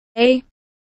A.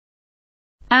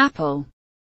 Apple.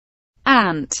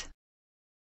 Ant.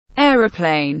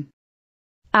 Aeroplane.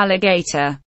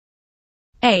 Alligator.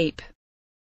 Ape.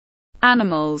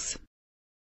 Animals.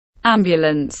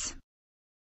 Ambulance.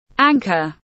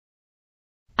 Anchor.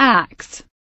 Axe.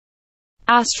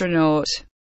 Astronaut.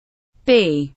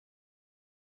 B.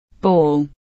 Ball.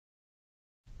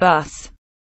 Bus.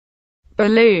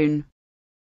 Balloon.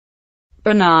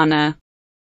 Banana.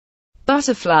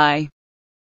 Butterfly.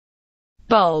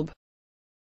 Bulb.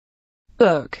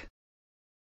 Book.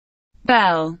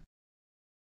 Bell.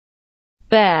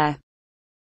 Bear.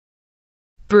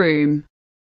 Broom.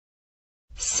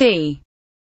 C.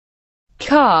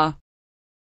 Car.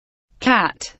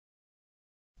 Cat.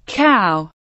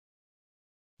 Cow.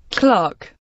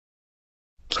 Clock.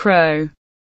 Crow.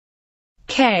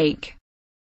 Cake.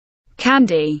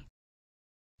 Candy.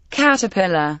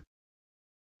 Caterpillar.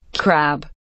 Crab.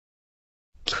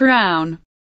 Crown.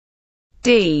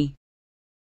 D.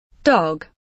 Dog.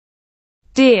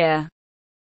 Deer.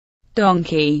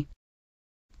 Donkey.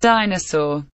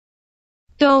 Dinosaur.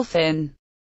 Dolphin.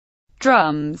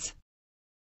 Drums.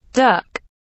 Duck.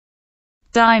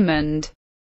 Diamond.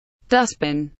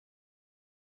 Dustbin.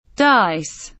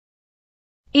 Dice.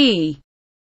 E.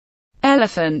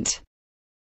 Elephant.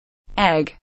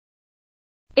 Egg.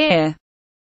 Ear.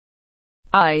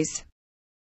 Eyes.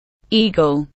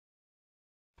 Eagle.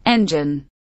 Engine.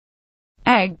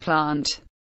 Eggplant.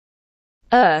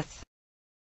 Earth.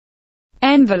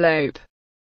 Envelope.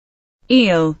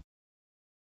 Eel.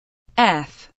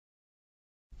 F.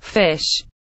 Fish.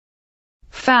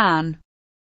 Fan.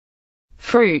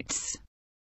 Fruits.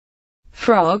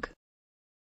 Frog.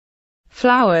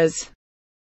 Flowers.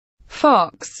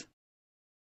 Fox.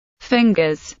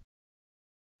 Fingers.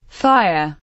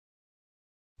 Fire.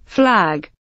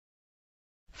 Flag.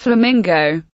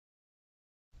 Flamingo.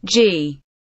 G.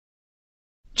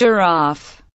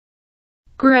 Giraffe.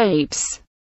 Grapes.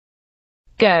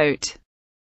 Goat.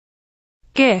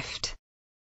 Gift.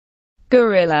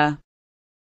 Gorilla.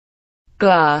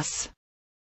 Glass.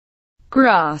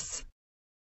 Grass.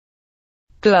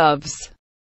 Gloves.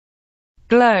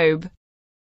 Globe.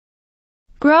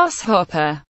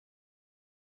 Grasshopper.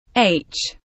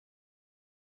 H.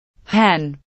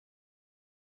 Hen.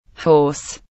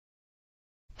 Horse.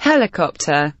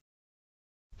 Helicopter.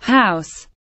 House.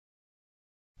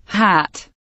 Hat.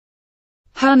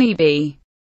 Honeybee.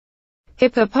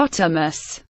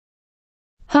 Hippopotamus.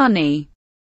 Honey.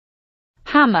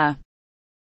 Hammer.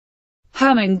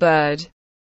 Hummingbird.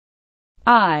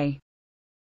 Eye.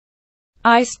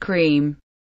 Ice cream.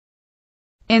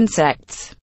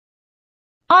 Insects.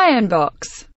 Iron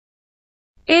box.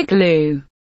 Igloo.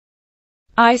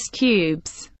 Ice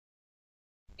cubes.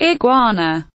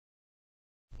 Iguana.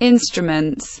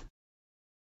 Instruments.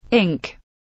 Ink.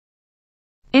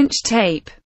 Inch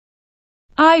tape.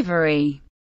 Ivory.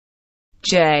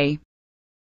 J.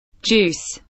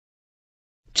 Juice.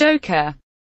 Joker.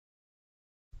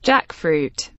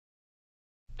 Jackfruit.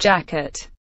 Jacket.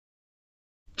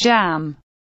 Jam.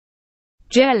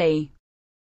 Jelly.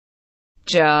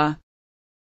 Jar.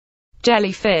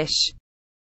 Jellyfish.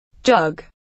 Jug.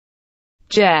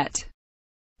 Jet.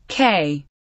 K.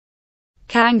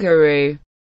 Kangaroo.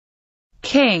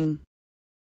 King.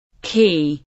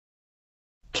 Key.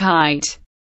 Kite.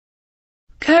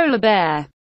 Koala bear.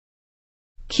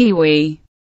 Kiwi.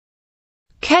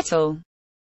 Kettle.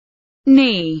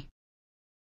 Knee.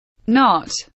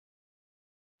 Knot.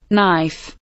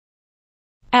 Knife.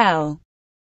 L.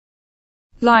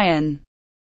 Lion.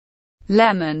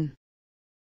 Lemon.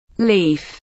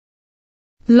 Leaf.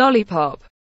 Lollipop.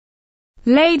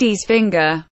 Lady's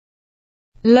finger.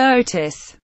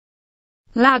 Lotus.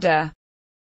 Ladder.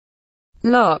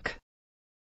 Lock.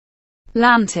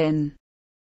 Lantern.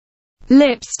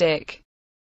 Lipstick.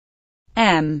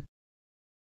 M.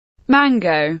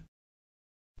 Mango.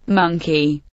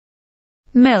 Monkey.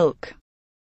 Milk.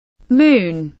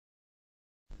 Moon.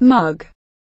 Mug.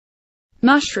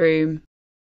 Mushroom.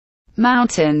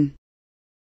 Mountain.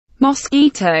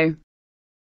 Mosquito.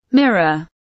 Mirror.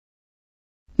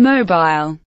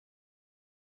 Mobile.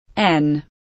 N.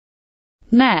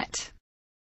 Net.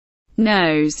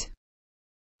 Nose.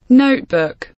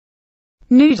 Notebook.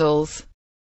 Noodles.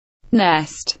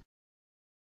 Nest.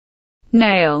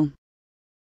 Nail.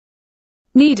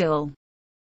 Needle.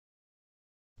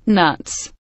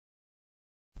 Nuts.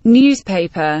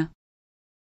 Newspaper.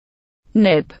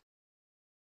 Nib.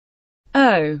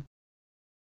 O.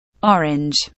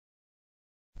 Orange.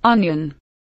 Onion.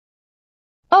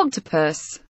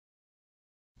 Octopus.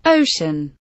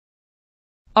 Ocean.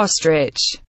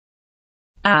 Ostrich.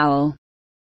 Owl.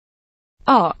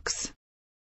 Ox.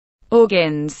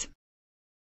 organs,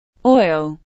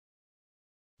 oil,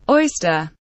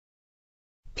 oyster,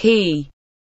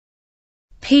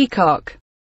 peacock,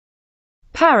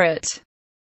 parrot,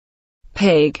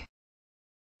 pig,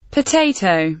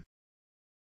 potato,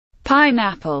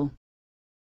 pineapple,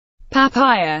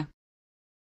 papaya,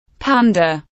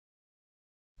 panda,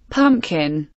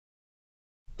 pumpkin,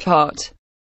 pot,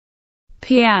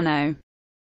 piano,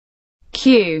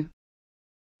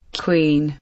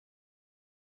 queen,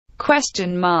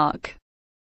 question mark,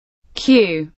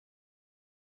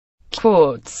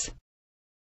 quartz,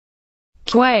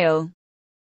 quail,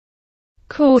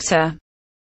 quarter,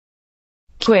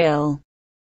 quill,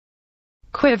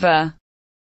 quiver,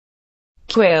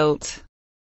 quilt,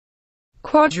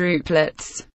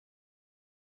 quadruplets,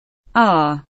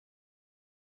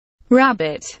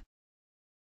 rabbit,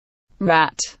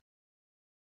 rat,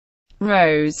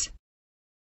 rose,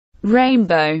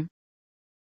 rainbow,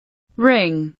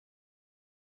 ring,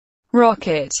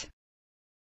 rocket,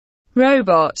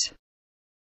 robot,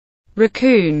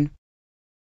 raccoon,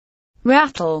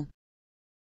 rattle,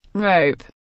 rope,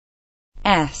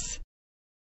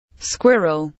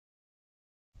 squirrel,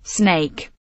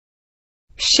 snake,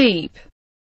 sheep,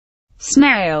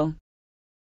 snail,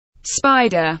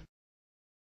 spider,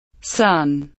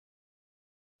 sun,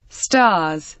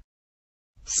 stars,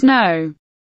 snow,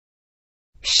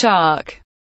 shark,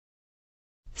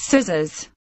 scissors,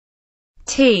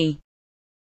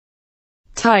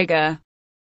 tiger,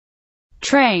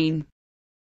 train,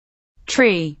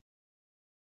 tree,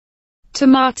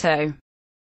 tomato,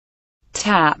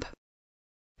 tap,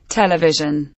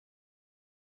 television,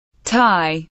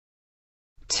 tie,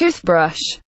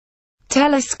 toothbrush,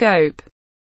 telescope,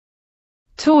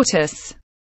 tortoise,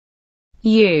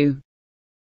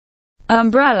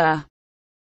 umbrella,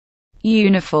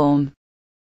 uniform,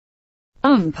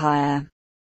 umpire,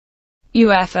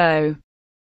 UFO,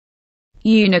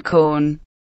 unicorn,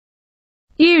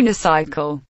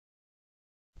 unicycle,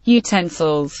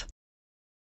 utensils,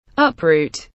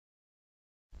 uproot,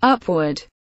 upward,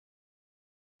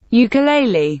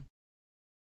 ukulele,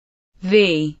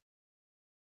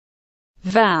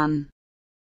 van,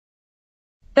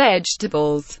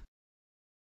 vegetables,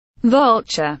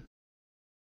 vulture,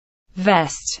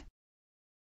 vest,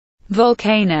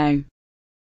 volcano,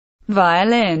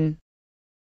 violin,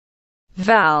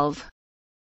 valve,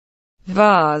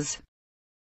 vase,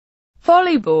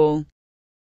 volleyball,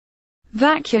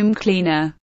 vacuum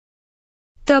cleaner,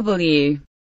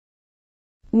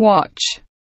 watch,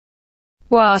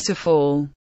 waterfall,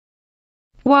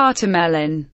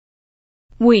 watermelon,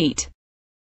 wheat,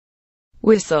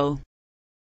 whistle,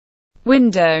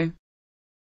 window,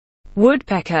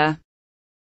 woodpecker,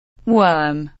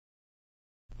 worm,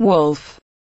 wolf,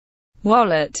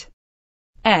 wallet,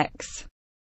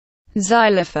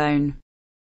 xylophone,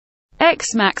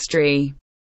 X-Max tree,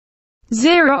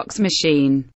 Xerox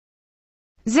machine,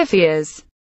 Zephyrs,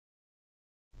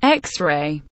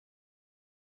 X-ray,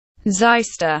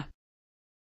 Zyster,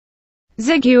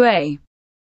 Zigua,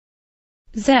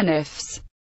 Zeniths,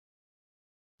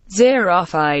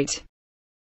 Xerophite,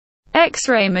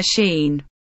 X-ray machine,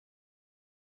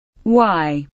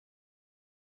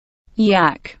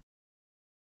 yak,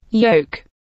 yoke,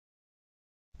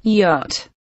 yacht,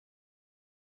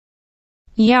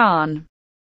 yarn,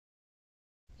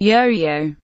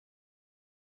 yo-yo,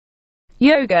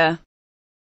 yoga,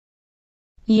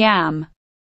 yam,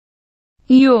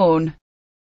 yawn,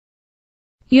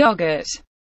 yogurt,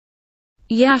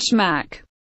 yashmak,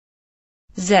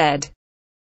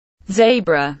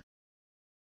 zebra,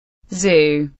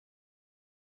 zoo,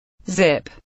 zip,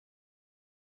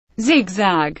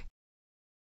 zigzag,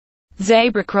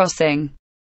 zebra crossing,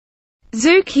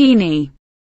 zucchini,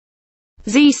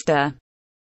 zeester,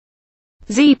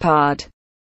 zeapad,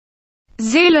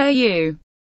 zulu,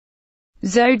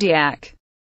 zodiac,